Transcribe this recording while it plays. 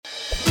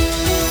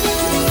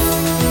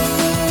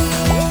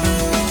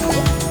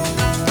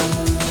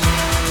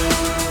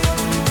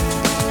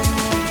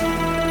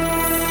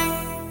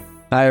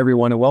Hi,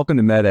 everyone, and welcome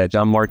to MedEdge.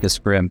 I'm Marcus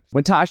Grimm.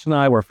 When Tasha and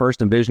I were first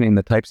envisioning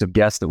the types of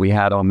guests that we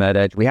had on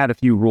MedEdge, we had a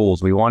few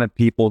rules. We wanted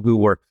people who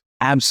were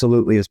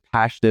absolutely as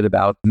passionate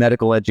about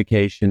medical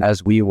education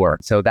as we were.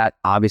 So that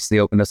obviously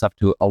opened us up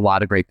to a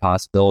lot of great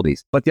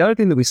possibilities. But the other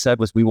thing that we said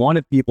was we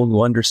wanted people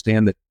who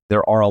understand that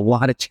there are a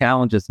lot of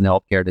challenges in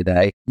healthcare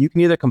today. You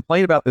can either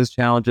complain about those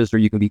challenges or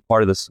you can be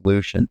part of the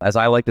solution. As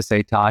I like to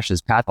say, Tasha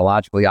is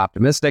pathologically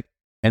optimistic.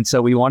 And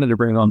so we wanted to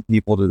bring on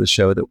people to the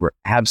show that were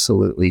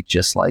absolutely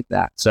just like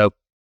that. So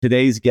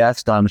today's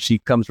guest, she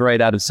comes right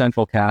out of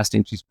Central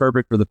Casting. She's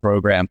perfect for the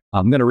program.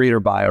 I'm going to read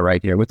her bio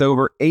right here. With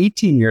over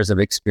 18 years of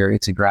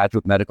experience in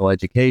graduate medical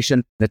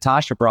education,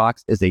 Natasha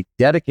Brox is a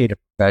dedicated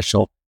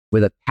professional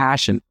with a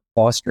passion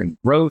for fostering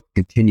growth,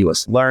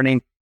 continuous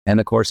learning, and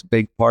of course, a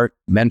big part,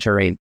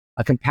 mentoring.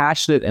 A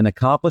compassionate and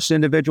accomplished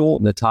individual,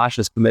 Natasha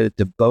is committed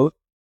to both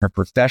her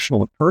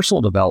professional and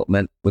personal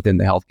development within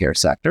the healthcare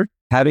sector.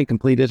 Having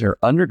completed her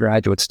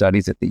undergraduate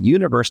studies at the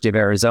University of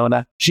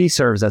Arizona, she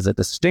serves as a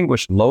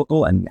distinguished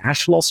local and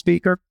national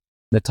speaker.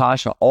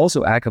 Natasha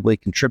also actively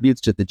contributes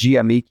to the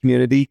GME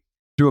community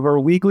through her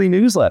weekly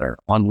newsletter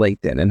on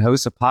LinkedIn and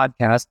hosts a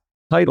podcast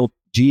titled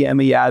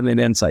GME Admin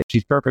Insight.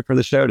 She's perfect for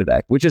the show today,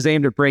 which is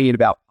aimed at bringing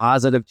about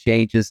positive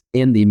changes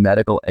in the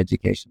medical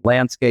education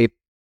landscape.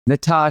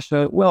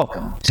 Natasha,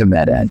 welcome to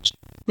MedEdge.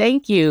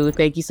 Thank you.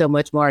 Thank you so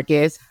much,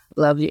 Marcus.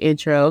 Love your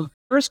intro.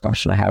 First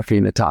question I have for you,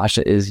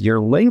 Natasha, is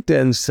your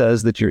LinkedIn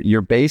says that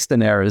you're based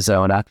in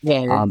Arizona.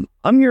 Yeah.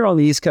 I'm here on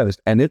the East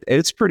Coast, and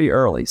it's pretty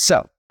early.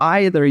 So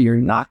either you're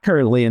not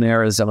currently in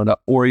Arizona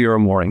or you're a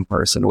morning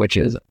person. Which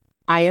is it?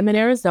 I am in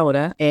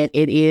Arizona, and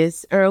it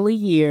is early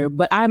here,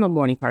 but I'm a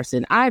morning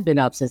person. I've been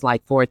up since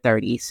like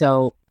 4:30,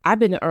 so I've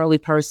been an early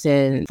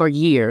person for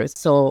years.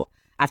 So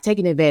I've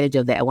taken advantage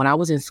of that. When I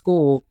was in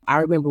school, I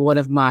remember one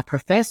of my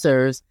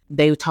professors,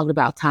 they were talking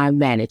about time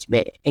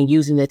management and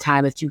using the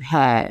time that you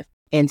have.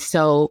 And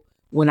so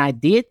when I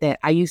did that,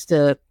 I used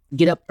to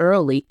get up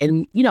early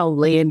and,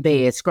 lay in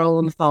bed, scroll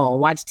on the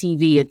phone, watch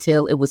TV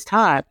until it was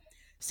time.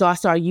 So I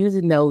started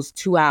using those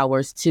 2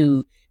 hours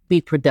to be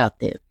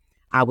productive.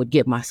 I would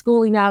get my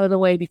schooling out of the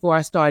way before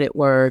I started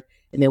work.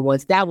 And then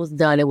once that was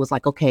done, it was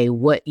like, okay,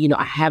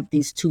 I have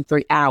these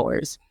 2-3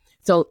 hours.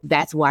 So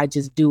that's why I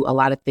just do a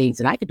lot of things,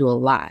 and I could do a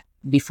lot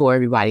before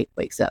everybody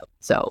wakes up.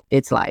 So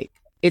it's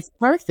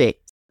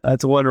perfect.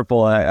 That's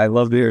wonderful. I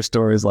love to hear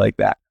stories like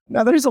that.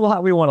 Now, there's a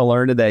lot we want to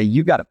learn today.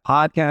 You've got a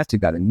podcast,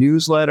 you've got a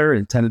newsletter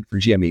intended for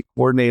GME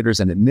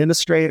coordinators and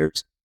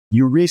administrators.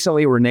 You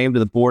recently were named to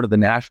the board of the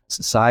National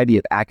Society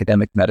of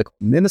Academic Medical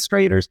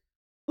Administrators.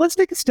 Let's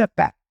take a step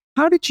back.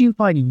 How did you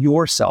find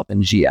yourself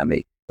in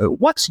GME?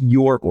 What's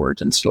your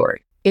origin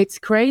story? It's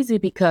crazy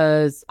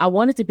because I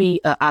wanted to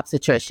be an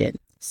obstetrician.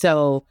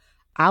 So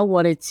I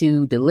wanted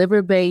to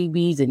deliver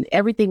babies and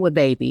everything with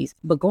babies.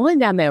 But going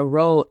down that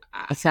road,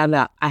 I found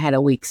out I had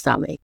a weak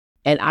stomach.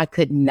 And I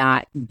could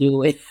not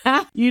do it.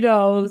 It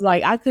was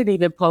like I couldn't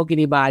even poke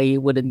anybody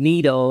with a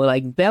needle.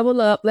 Like,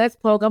 bevel up, let's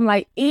poke. I'm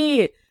like,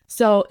 eh.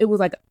 So it was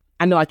like,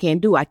 I know I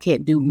can't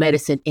do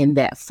medicine in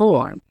that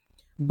form.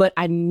 But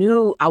I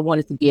knew I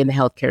wanted to be in the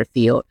healthcare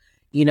field.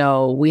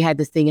 We had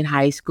this thing in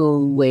high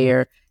school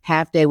where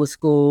half day was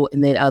school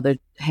and then other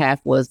half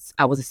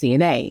I was a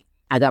CNA.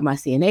 I got my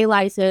CNA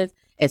license,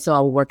 and so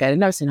I would work at a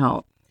nursing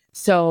home.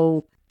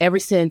 So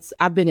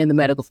I've been in the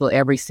medical field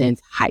ever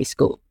since high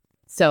school.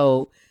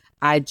 So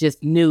I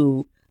just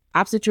knew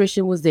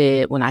obstetrician was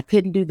it. When I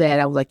couldn't do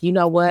that, I was like, you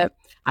know what?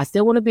 I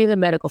still want to be in the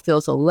medical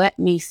field, so let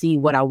me see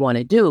what I want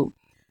to do.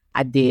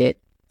 I did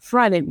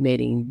front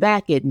admitting,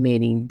 back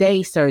admitting,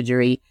 day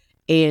surgery.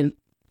 And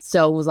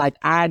so it was like,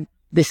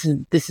 this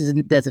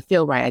doesn't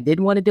feel right. I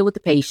didn't want to deal with the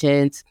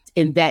patients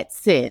in that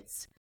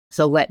sense.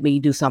 So let me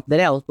do something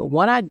else. But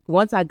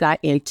once I got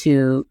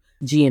into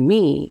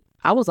GME,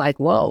 I was like,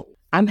 whoa,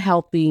 I'm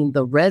helping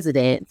the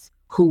residents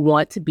who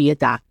want to be a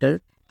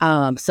doctor.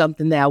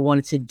 Something that I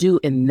wanted to do.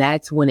 And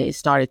that's when it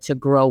started to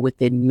grow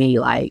within me.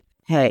 Like,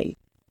 hey,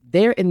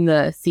 they're in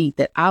the seat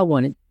that I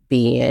want to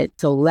be in.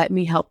 So let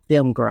me help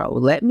them grow.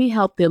 Let me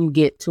help them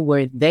get to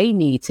where they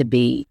need to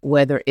be,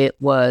 whether it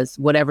was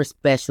whatever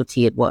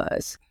specialty it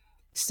was.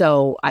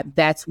 So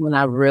that's when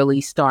I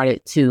really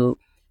started to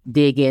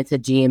dig into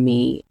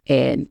GME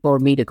and for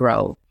me to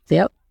grow.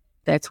 Yep,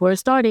 that's where it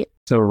started.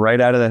 So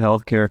right out of the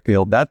healthcare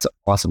field, that's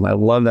awesome. I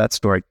love that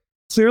story.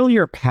 Clearly,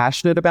 you're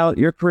passionate about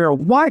your career.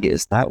 Why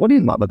is that? What do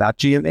you love about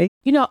GME?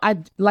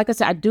 Like I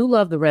said, I do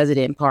love the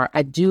resident part.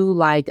 I do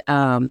like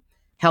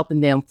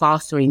helping them,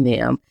 fostering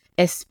them,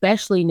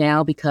 especially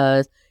now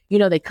because,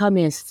 they come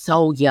in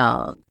so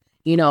young.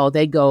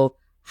 They go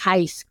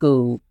high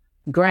school,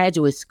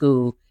 graduate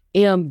school,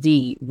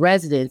 MD,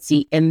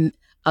 residency, and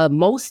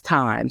most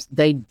times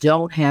they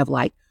don't have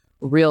like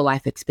real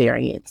life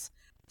experience.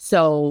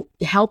 So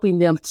helping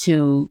them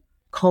to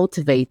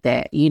cultivate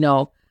that,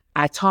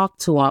 I talk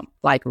to them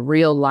like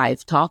real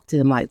life, talk to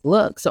them like,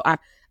 look, so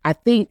I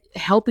think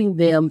helping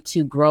them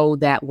to grow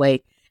that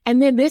way.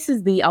 And then this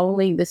is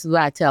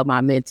what I tell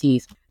my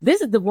mentees. This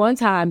is the one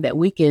time that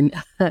we can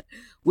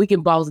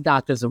boss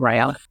doctors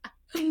around.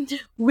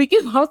 we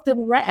can boss them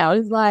around.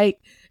 It's like,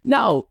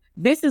 no,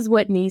 this is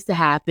what needs to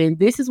happen.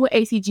 This is what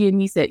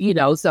ACGME said,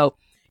 so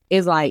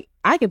it's like,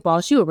 I can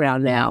boss you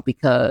around now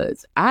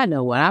because I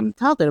know what I'm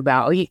talking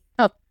about.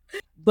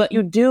 But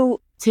you do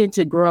tend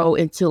to grow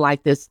into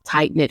like this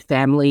tight-knit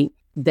family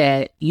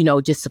that,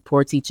 just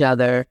supports each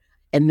other.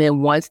 And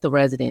then once the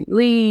resident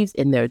leaves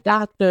and they're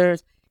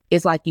doctors,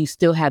 it's like you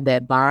still have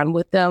that bond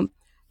with them.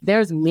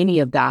 There's many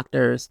of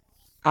doctors.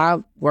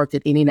 I worked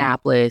at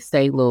Indianapolis,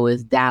 St.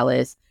 Louis,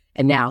 Dallas,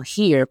 and now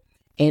here.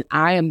 And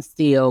I am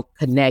still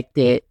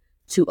connected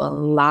to a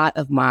lot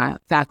of my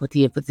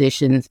faculty and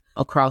physicians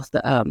across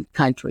the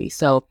country.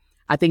 So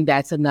I think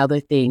that's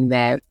another thing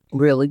that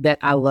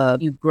I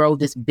love. You grow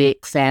this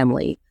big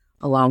family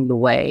along the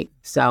way.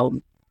 So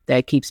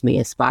that keeps me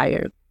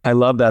inspired. I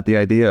love that, the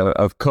idea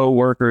of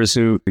coworkers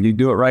who, you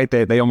do it right,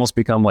 they almost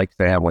become like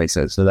family.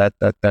 So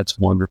that's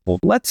wonderful.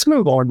 Let's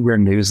move on to your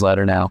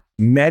newsletter now.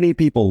 Many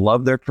people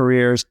love their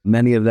careers.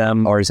 Many of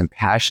them are as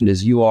impassioned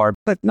as you are,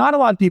 but not a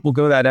lot of people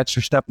go that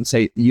extra step and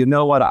say, you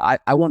know what,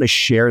 I want to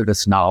share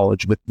this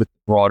knowledge with the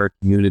broader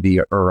community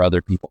or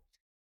other people.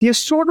 Do you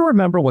sort of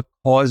remember what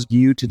caused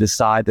you to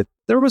decide that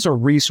there was a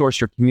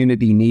resource your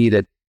community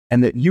needed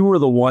and that you were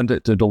the one to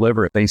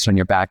deliver it based on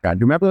your background?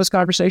 Do you remember those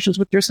conversations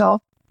with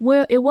yourself?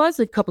 Well, it was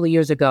a couple of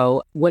years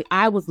ago when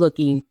I was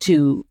looking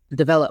to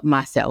develop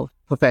myself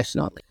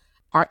professionally.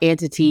 Our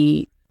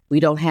entity, we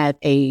don't have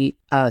a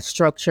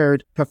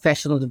structured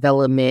professional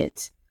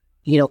development,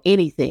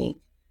 anything.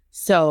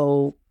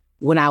 So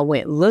when I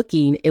went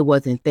looking, it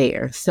wasn't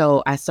there.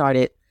 So I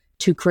started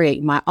to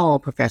create my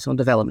own professional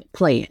development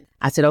plan.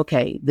 I said,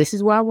 okay, this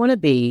is where I want to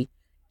be.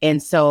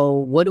 And so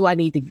what do I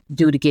need to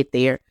do to get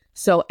there?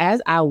 So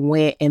as I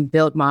went and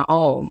built my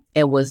own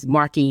and was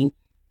marking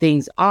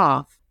things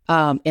off,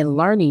 and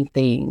learning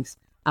things,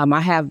 I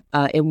have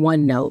in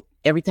OneNote,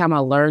 every time I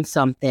learn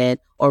something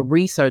or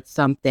research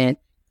something,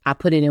 I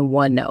put it in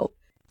OneNote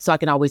so I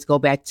can always go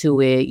back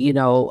to it,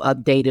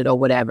 update it or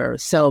whatever.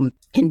 So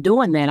in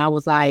doing that, I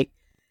was like,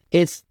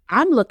 if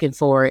I'm looking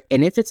for it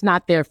and if it's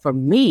not there for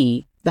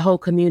me, the whole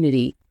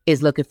community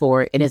is looking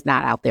for it and it's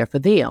not out there for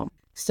them.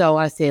 So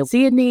I said,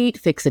 see a need,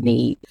 fix a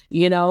need,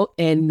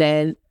 and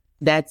then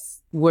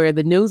that's where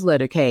the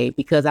newsletter came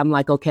because I'm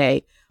like,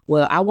 okay,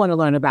 well, I want to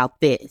learn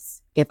about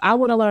this. If I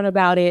want to learn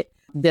about it,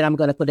 then I'm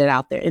going to put it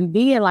out there. And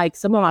then like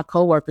some of my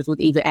coworkers would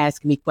even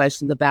ask me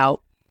questions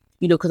about,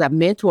 because I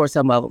mentor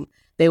some of them.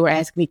 They were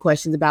asking me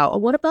questions about, oh,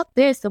 what about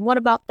this? And what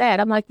about that?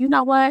 I'm like, you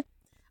know what?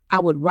 I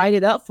would write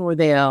it up for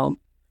them.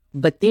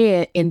 But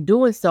then in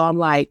doing so, I'm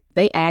like,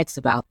 they asked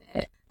about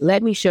that.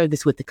 Let me share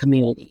this with the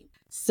community.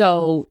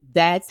 So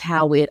that's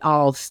how it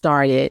all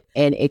started.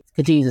 And it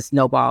continues to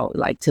snowball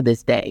like to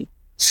this day.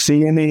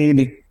 See a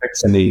need,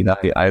 fix a need.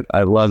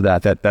 I love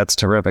that. That's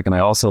terrific. And I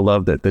also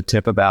love the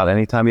tip about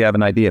anytime you have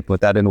an idea,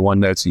 put that in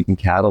OneNote so you can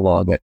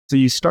catalog it. So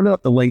you started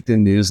up the LinkedIn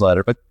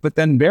newsletter, but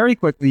then very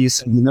quickly you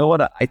said, you know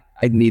what, I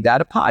need to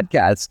add a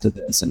podcast to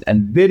this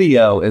and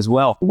video as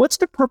well. What's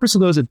the purpose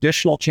of those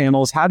additional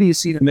channels? How do you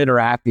see them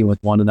interacting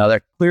with one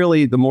another?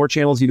 Clearly, the more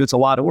channels you do, it's a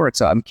lot of work.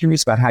 So I'm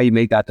curious about how you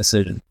made that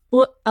decision.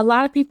 Well, a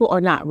lot of people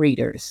are not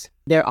readers.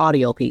 They're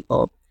audio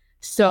people.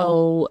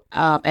 So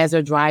as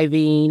they're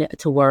driving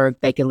to work,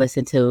 they can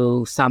listen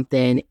to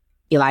something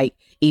like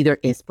either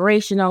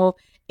inspirational,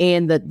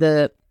 and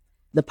the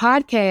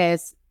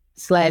podcast /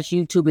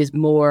 YouTube is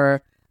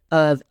more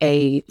of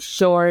a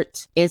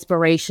short,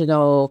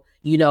 inspirational,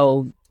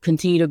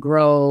 continue to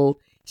grow.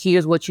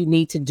 Here's what you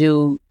need to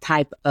do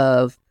type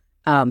of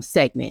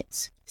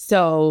segments.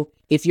 So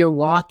if you're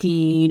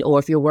walking or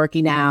if you're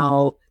working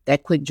out,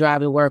 that quick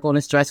drive to work on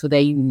a stressful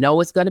day,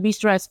 it's going to be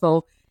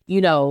stressful,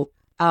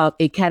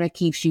 it kind of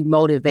keeps you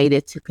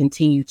motivated to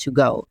continue to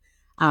go.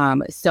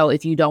 So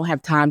if you don't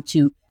have time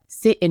to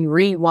sit and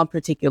read one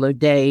particular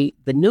day,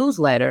 the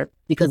newsletter,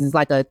 because it's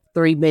like a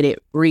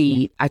 3-minute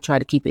read, I try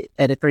to keep it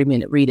at a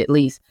 3-minute read at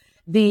least,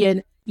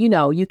 then,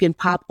 you can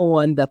pop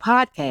on the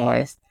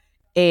podcast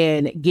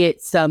and get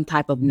some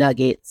type of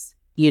nuggets,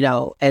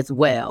 as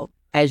well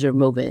as you're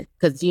moving.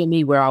 Because you and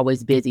me, we're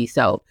always busy.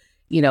 So,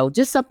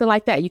 just something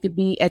like that. You could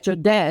be at your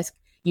desk,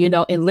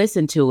 and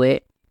listen to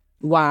it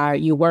while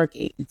you're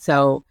working.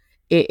 So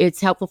it's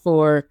helpful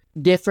for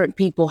different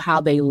people, how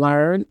they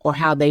learn or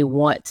how they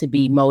want to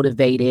be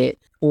motivated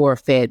or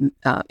fed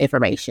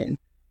information.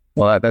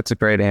 Well, that's a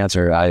great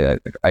answer.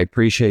 I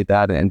appreciate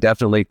that. And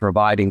definitely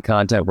providing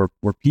content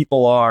where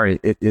people are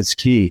is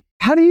key.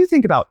 How do you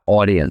think about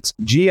audience?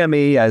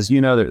 GME, as you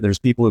know, there's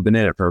people who've been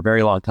in it for a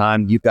very long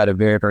time. You've got a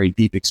very, very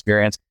deep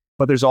experience.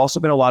 But there's also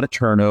been a lot of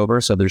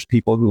turnover. So there's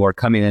people who are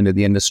coming into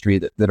the industry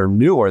that are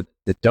newer,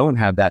 that don't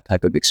have that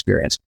type of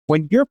experience.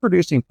 When you're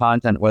producing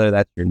content, whether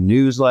that's your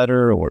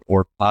newsletter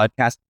or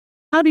podcast,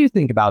 how do you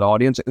think about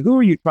audience? Who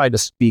are you trying to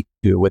speak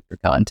to with your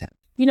content?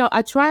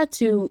 I try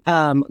to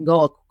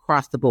go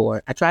across the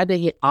board. I try to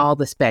hit all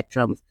the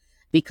spectrums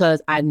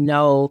because I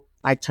know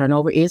like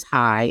turnover is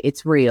high.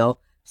 It's real.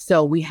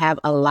 So we have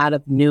a lot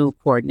of new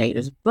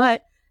coordinators,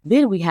 but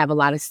then we have a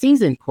lot of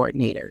seasoned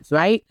coordinators,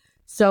 right?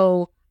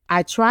 So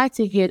I try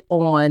to hit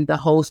on the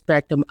whole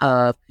spectrum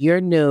of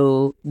you're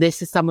new.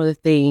 This is some of the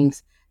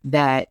things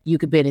that you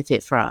could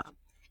benefit from.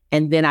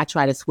 And then I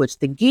try to switch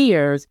the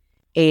gears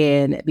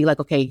and be like,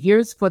 okay,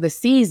 here's for the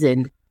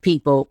seasoned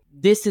people.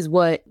 This is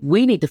what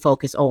we need to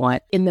focus on.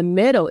 In the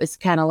middle, it's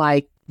kind of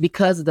like,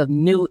 because of the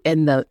new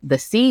and the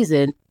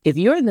season, if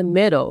you're in the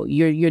middle,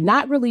 you're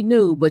not really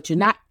new, but you're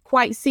not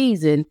quite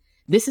seasoned.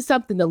 This is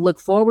something to look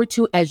forward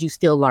to as you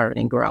still learn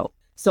and grow.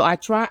 So I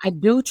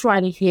do try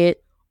to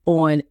hit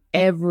on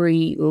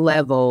every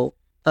level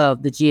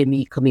of the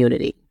GME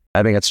community.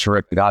 I think it's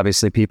terrific.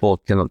 Obviously, people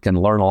can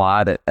learn a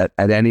lot at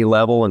any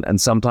level, and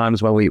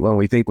sometimes when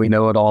we think we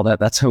know it all,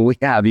 that's when we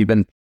have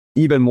even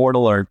more to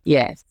learn.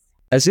 Yes.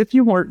 As if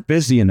you weren't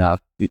busy enough,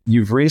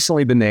 you've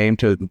recently been named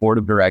to the board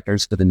of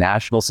directors to the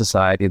National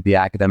Society of the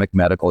Academic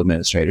Medical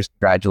Administrators.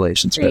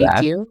 Congratulations for that.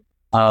 Thank you.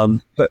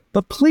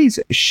 But please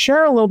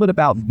share a little bit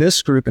about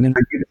this group and how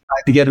you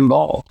decided to get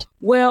involved.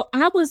 Well,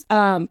 I was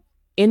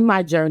in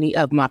my journey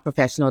of my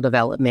professional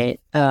development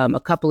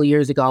a couple of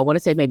years ago. I want to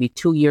say maybe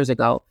 2 years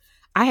ago.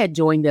 I had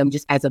joined them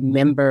just as a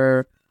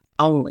member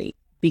only,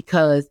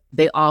 because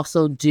they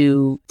also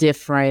do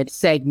different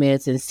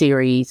segments and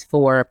series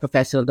for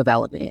professional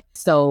development.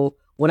 So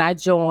when I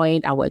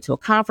joined, I went to a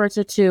conference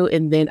or two,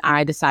 and then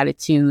I decided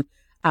to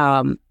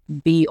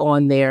be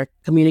on their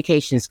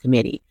communications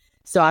committee.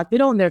 So I've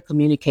been on their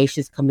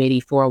communications committee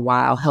for a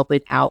while,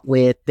 helping out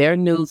with their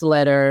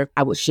newsletter.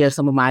 I would share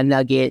some of my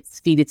nuggets,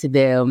 feed it to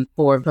them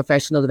for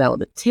professional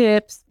development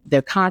tips,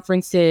 their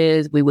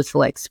conferences. We would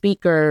select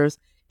speakers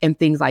and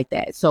things like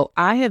that. So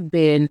I have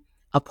been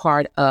a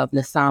part of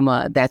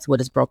NASAMA. That's what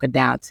it's broken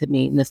down to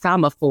me.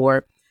 NASAMA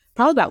for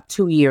probably about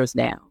 2 years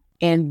now.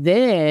 And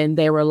then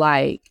they were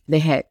like, they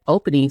had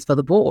openings for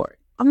the board.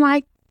 I'm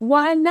like,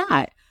 why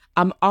not?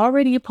 I'm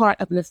already a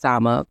part of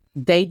NASAMA.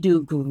 They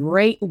do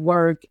great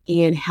work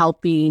in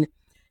helping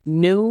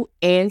new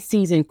and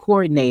seasoned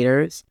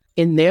coordinators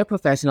in their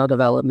professional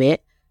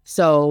development.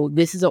 So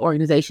this is an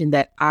organization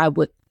that I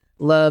would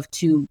love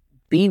to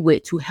be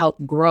with to help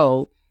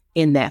grow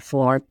in that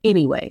form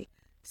anyway.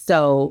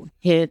 So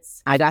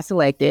hence I got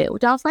selected,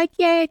 which I was like,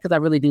 yay, because I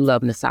really do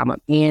love NASAMA.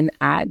 And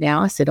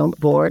I sit on the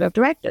board of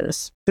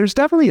directors. There's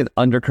definitely an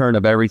undercurrent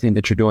of everything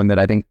that you're doing that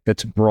I think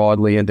fits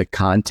broadly into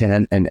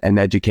content and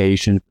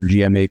education for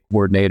GMA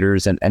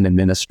coordinators and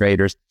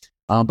administrators.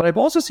 But I've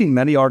also seen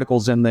many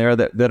articles in there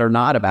that are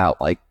not about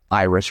like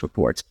IRIS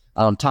reports,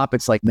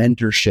 topics like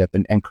mentorship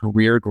and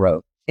career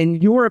growth. In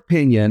your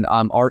opinion,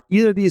 are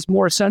either of these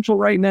more essential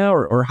right now,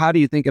 or how do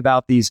you think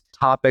about these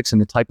topics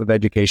and the type of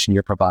education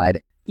you're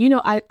providing? You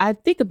know, I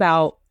think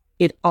about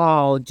it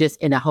all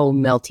just in a whole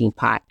melting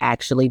pot,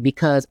 actually,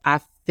 because I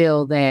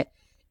feel that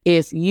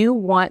if you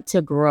want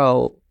to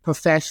grow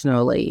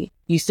professionally,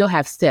 you still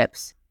have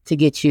steps to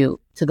get you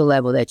to the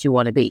level that you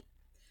want to be.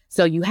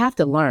 So you have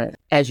to learn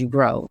as you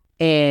grow.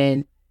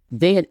 And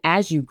then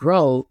as you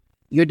grow,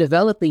 you're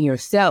developing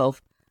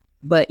yourself,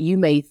 but you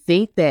may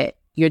think that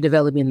you're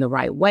developing the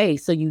right way.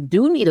 So you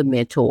do need a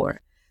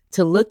mentor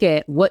to look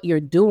at what you're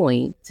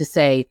doing to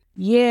say,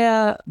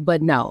 yeah,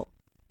 but no,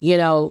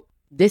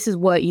 this is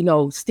what,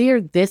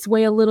 steer this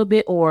way a little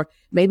bit, or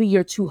maybe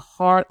you're too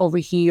hard over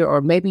here, or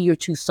maybe you're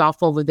too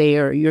soft over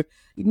there. Or your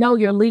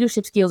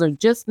leadership skills are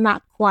just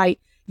not quite,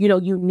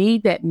 you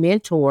need that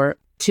mentor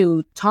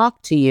to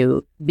talk to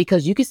you,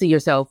 because you can see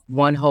yourself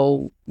one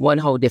whole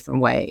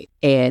different way,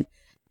 and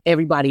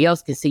everybody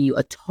else can see you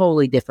a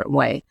totally different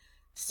way.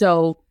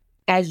 So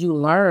as you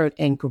learn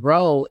and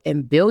grow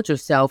and build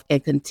yourself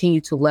and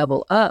continue to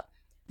level up,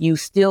 you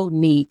still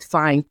need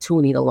fine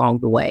tuning along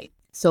the way.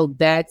 So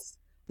that's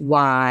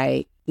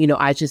why,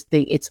 I just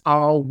think it's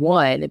all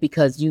one,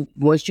 because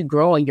once you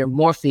grow and you're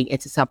morphing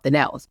into something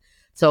else.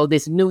 So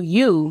this new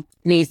you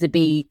needs to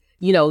be,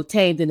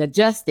 tamed and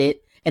adjusted,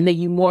 and then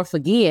you morph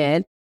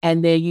again,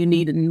 and then you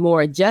need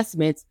more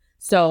adjustments.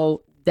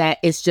 So that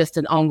it's just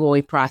an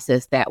ongoing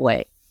process that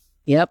way.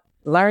 Yep.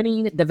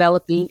 Learning,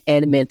 developing,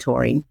 and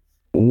mentoring.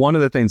 One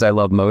of the things I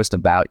love most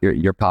about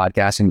your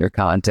podcasting, your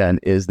content,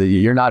 is that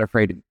you're not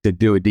afraid to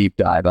do a deep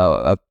dive.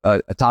 A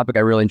topic I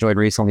really enjoyed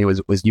recently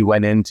was you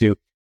went into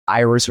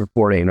IRIS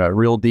reporting, a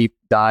real deep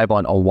dive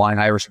on why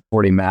IRIS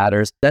reporting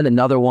matters. Then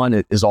another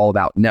one is all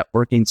about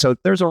networking. So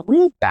there's a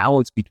real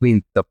balance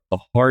between the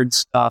hard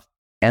stuff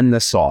and the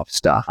soft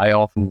stuff. I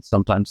often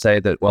sometimes say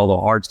that, well, the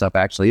hard stuff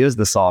actually is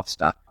the soft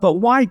stuff. But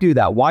why do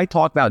that? Why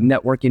talk about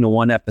networking in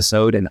one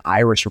episode and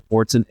IRIS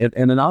reports in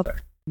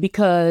another?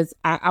 Because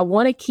I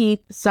want to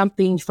keep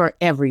something for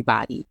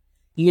everybody,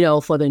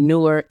 for the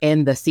newer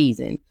and the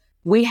seasoned.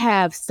 We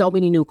have so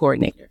many new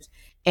coordinators,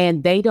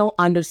 and they don't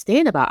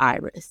understand about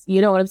IRIS.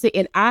 You know what I'm saying?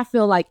 And I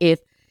feel like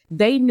if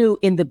they knew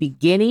in the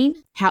beginning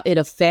how it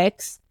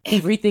affects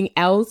everything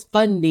else,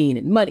 funding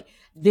and money,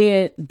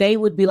 then they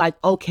would be like,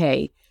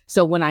 okay,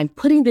 so when I'm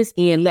putting this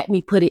in, let me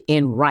put it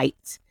in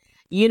right.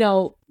 They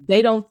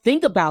don't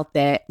think about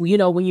that.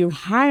 When you're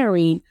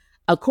hiring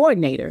a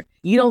coordinator,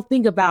 you don't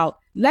think about,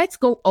 let's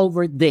go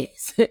over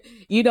this.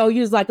 You're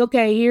just like,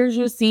 okay, here's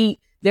your seat.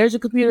 There's your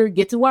computer,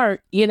 get to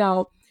work,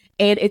 and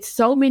it's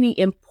so many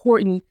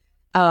important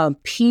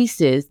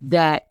pieces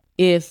that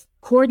if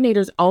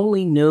coordinators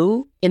only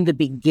knew in the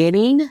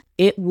beginning,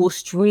 it will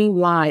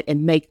streamline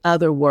and make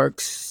other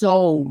work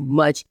so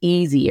much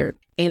easier.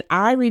 And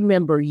I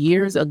remember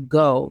years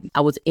ago,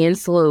 I was in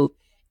SLU,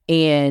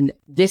 and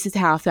this is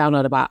how I found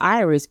out about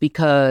Iris,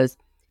 because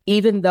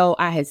even though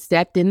I had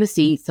stepped in the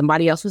seat,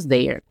 somebody else was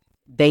there,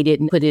 they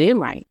didn't put it in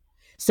right.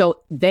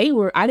 So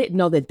I didn't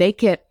know that they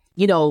kept,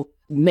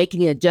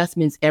 making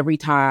adjustments every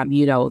time,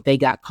 they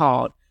got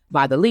called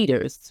by the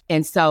leaders.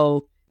 And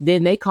so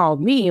then they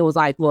called me and was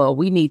like, well,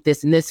 we need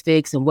this and this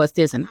fix, and what's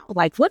this? And I was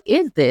like, what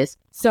is this?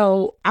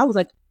 So I was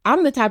like,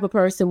 I'm the type of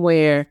person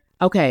where,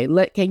 okay,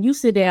 can you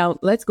sit down?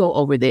 Let's go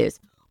over this.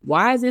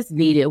 Why is this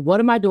needed? What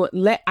am I doing?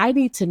 I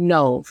need to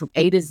know from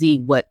A to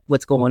Z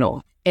what's going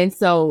on. And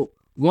so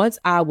once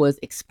I was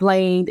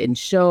explained and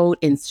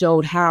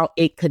showed how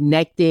it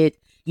connected,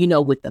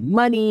 with the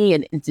money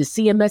and to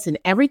CMS and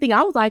everything,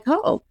 I was like,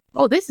 oh,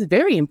 this is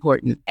very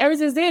important. Ever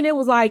since then, it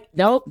was like,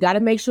 nope, got to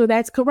make sure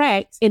that's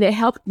correct. And it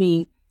helped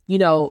me,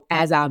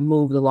 as I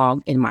moved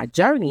along in my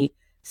journey.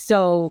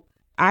 So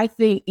I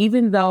think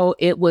even though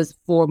it was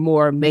for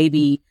more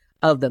maybe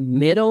of the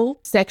middle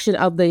section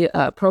of the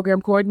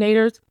program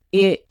coordinators,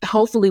 it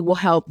hopefully will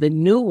help the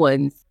new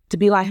ones to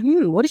be like,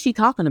 what is she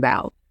talking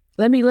about?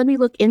 Let me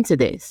look into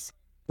this,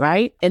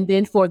 right? And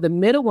then for the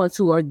middle ones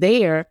who are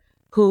there,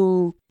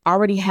 who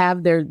already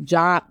have their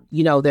job,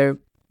 their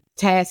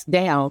task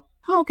down,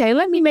 okay,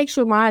 let me make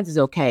sure mine is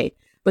okay.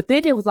 But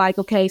then it was like,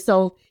 okay,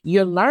 so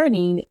you're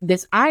learning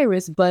this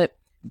Iris, but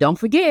don't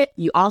forget,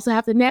 you also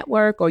have to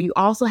network, or you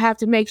also have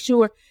to make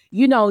sure,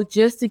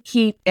 just to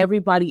keep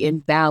everybody in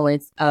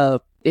balance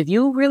of, if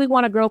you really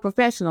want to grow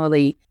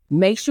professionally,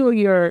 make sure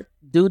your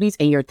duties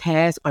and your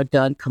tasks are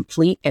done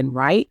complete and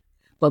right,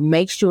 but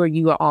make sure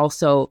you are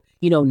also,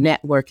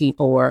 networking,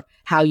 or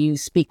how you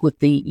speak with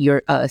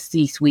your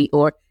C-suite,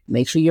 or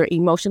make sure your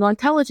emotional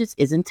intelligence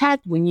is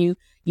intact when you,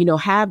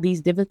 have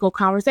these difficult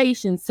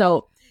conversations.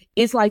 So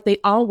it's like they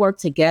all work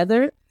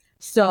together.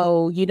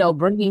 So,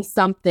 bringing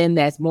something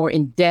that's more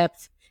in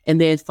depth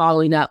and then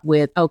following up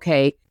with,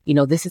 okay,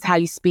 this is how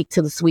you speak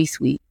to the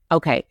suite.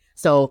 Okay.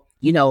 So,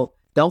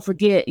 don't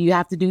forget, you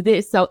have to do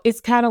this. So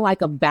it's kind of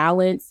like a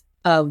balance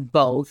of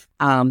both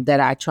that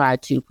I try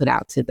to put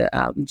out to the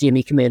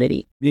GME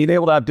community. Being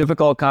able to have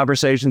difficult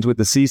conversations with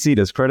the C-suite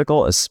is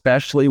critical,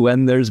 especially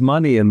when there's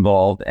money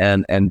involved,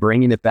 and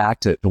bringing it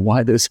back to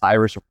why those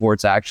Iris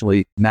reports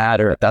actually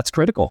matter. That's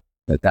critical.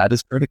 That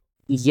is critical.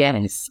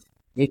 Yes,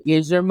 it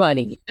is your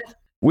money.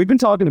 We've been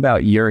talking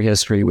about your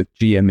history with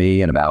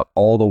GME and about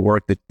all the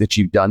work that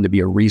you've done to be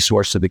a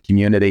resource to the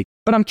community.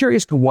 But I'm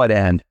curious, to what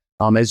end?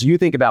 As you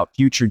think about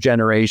future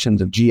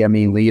generations of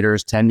GME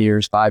leaders, 10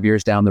 years, 5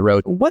 years down the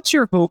road, what's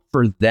your hope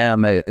for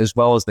them as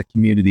well as the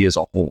community as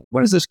a whole?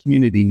 What does this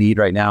community need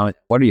right now? And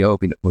what are you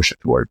hoping to push it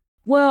toward?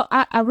 Well,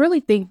 I really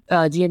think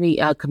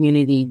GME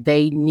community,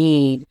 they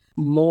need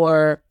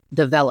more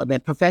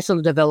development,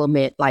 professional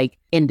development, like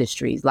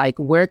industries. Like,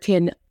 where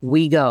can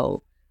we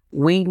go?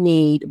 We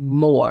need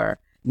more,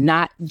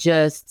 not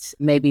just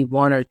maybe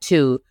one or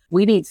two.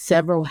 We need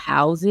several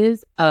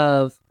houses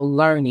of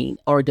learning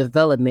or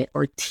development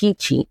or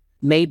teaching.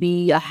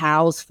 Maybe a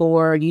house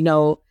for,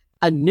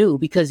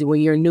 because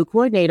when you're a new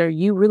coordinator,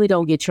 you really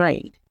don't get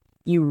trained.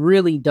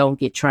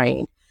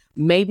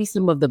 Maybe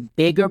some of the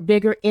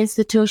bigger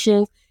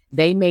institutions,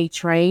 they may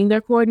train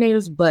their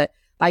coordinators, but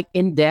like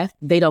in depth,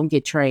 they don't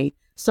get trained.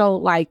 So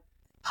like,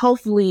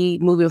 hopefully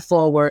moving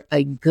forward,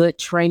 a good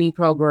training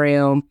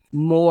program,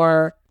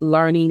 more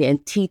learning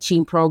and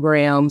teaching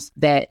programs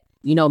that,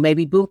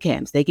 maybe boot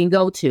camps they can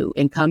go to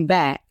and come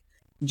back.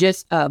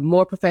 Just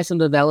more professional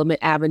development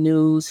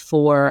avenues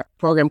for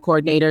program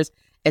coordinators,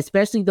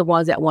 especially the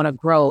ones that want to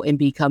grow and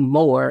become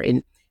more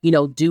and,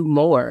 do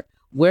more.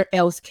 Where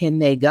else can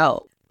they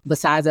go?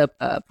 Besides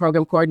a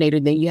program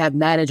coordinator, then you have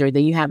manager,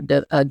 then you have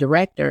a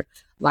director.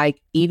 Like,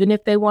 even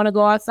if they want to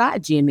go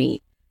outside GME,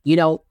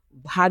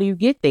 how do you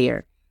get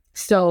there?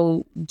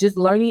 So just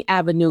learning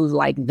avenues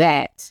like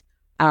that,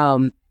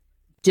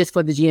 just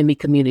for the GME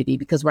community,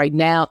 because right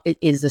now it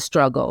is a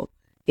struggle.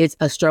 It's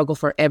a struggle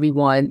for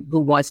everyone who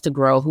wants to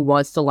grow, who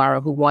wants to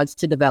learn, who wants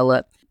to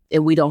develop,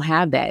 and we don't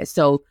have that.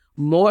 So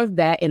more of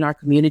that in our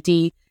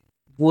community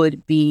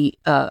would be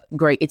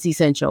great. It's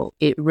essential.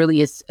 It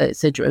really is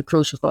essential and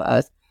crucial for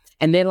us.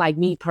 And then, like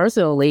me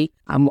personally,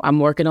 I'm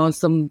working on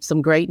some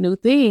great new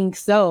things.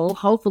 So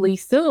hopefully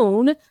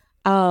soon,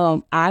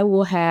 I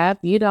will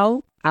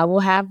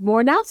have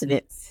more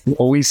announcements.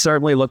 Well, we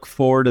certainly look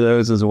forward to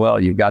those as well.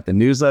 You've got the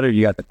newsletter,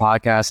 you got the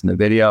podcast and the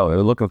video.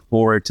 We're looking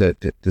forward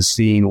to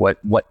seeing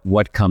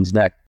what comes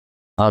next.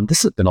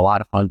 This has been a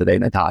lot of fun today,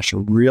 Natasha.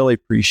 Really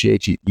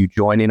appreciate you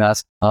joining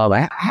us.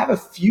 I have a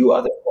few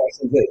other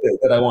questions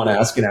that I want to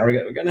ask you now.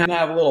 We're going to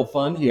have a little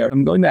fun here.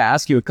 I'm going to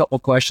ask you a couple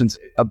questions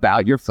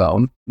about your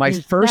phone. My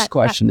first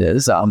question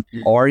is,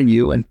 are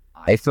you an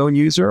iPhone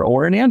user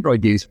or an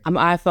Android user? I'm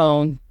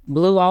iPhone.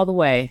 Blue all the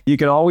way. You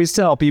can always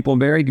tell people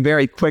very,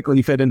 very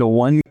quickly fit into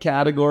one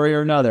category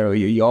or another.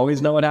 You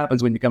always know what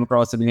happens when you come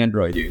across an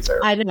Android user.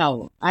 I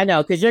know,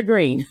 because you're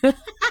green.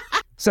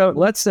 So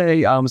let's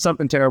say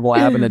something terrible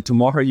happened and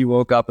tomorrow you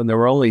woke up and there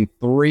were only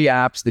 3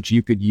 apps that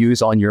you could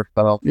use on your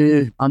phone.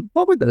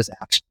 What would those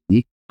apps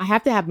be? I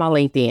have to have my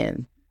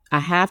LinkedIn. I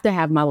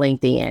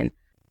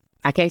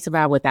can't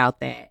survive without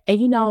that.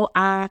 And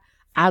I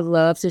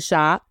love to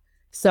shop.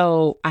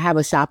 So I have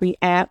a shopping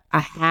app. I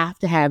have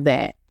to have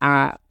that.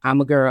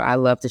 I'm a girl. I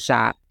love to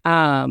shop.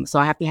 So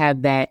I have to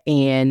have that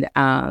and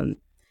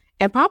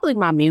probably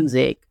my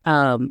music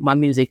app.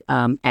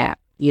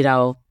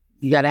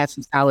 You got to have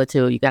some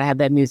solitude. You got to have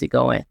that music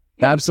going.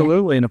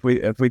 Absolutely. And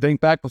if we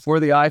think back before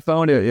the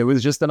iPhone, it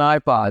was just an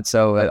iPod.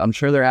 So I'm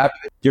sure they're happy.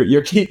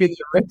 You're keeping the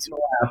original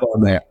app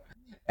on there.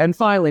 And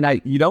finally, now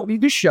you don't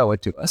need to show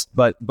it to us,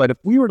 but if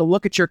we were to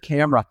look at your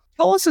camera,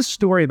 tell us a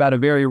story about a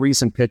very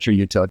recent picture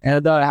you took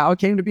and how it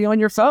came to be on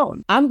your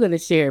phone. I'm going to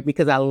share it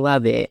because I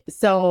love it.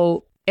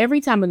 So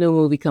every time a new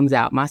movie comes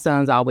out, my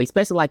son's always,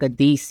 especially like a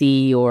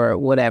DC or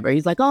whatever,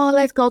 he's like, oh,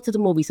 let's go to the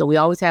movie. So we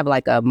always have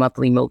like a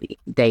monthly movie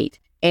date.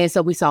 And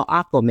so we saw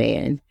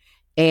Aquaman.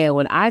 And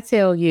when I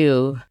tell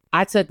you,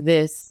 I took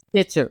this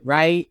picture,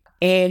 right?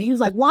 And he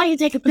was like, why are you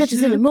taking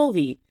pictures in the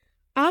movie?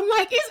 I'm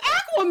like, it's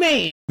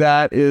Aquaman.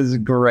 That is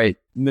great.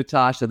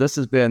 Natasha, this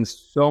has been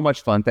so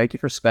much fun. Thank you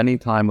for spending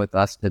time with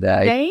us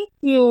today. Thank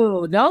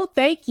you. No,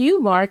 thank you,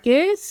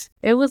 Marcus.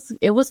 It was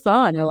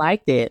fun. I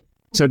liked it.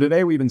 So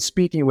today we've been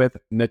speaking with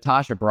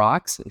Natasha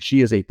Brox. She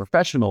is a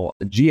professional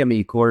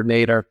GME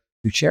coordinator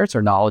who shares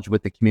her knowledge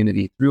with the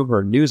community through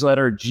her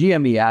newsletter,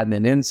 GME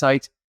Admin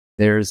Insights.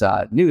 There's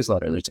a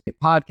newsletter, there's a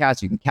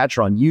podcast. You can catch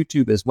her on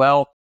YouTube as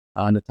well.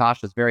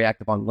 Natasha's very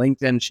active on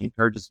LinkedIn. She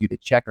encourages you to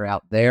check her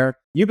out there.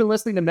 You've been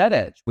listening to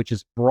MedEdge, which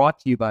is brought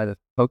to you by the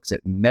folks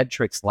at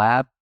Medtrix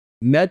Lab.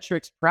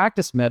 Medtrix,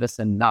 practice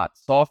medicine, not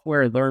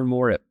software. Learn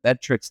more at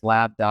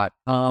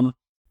medtrixlab.com.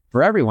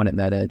 For everyone at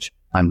MedEdge,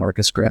 I'm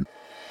Marcus Grimm.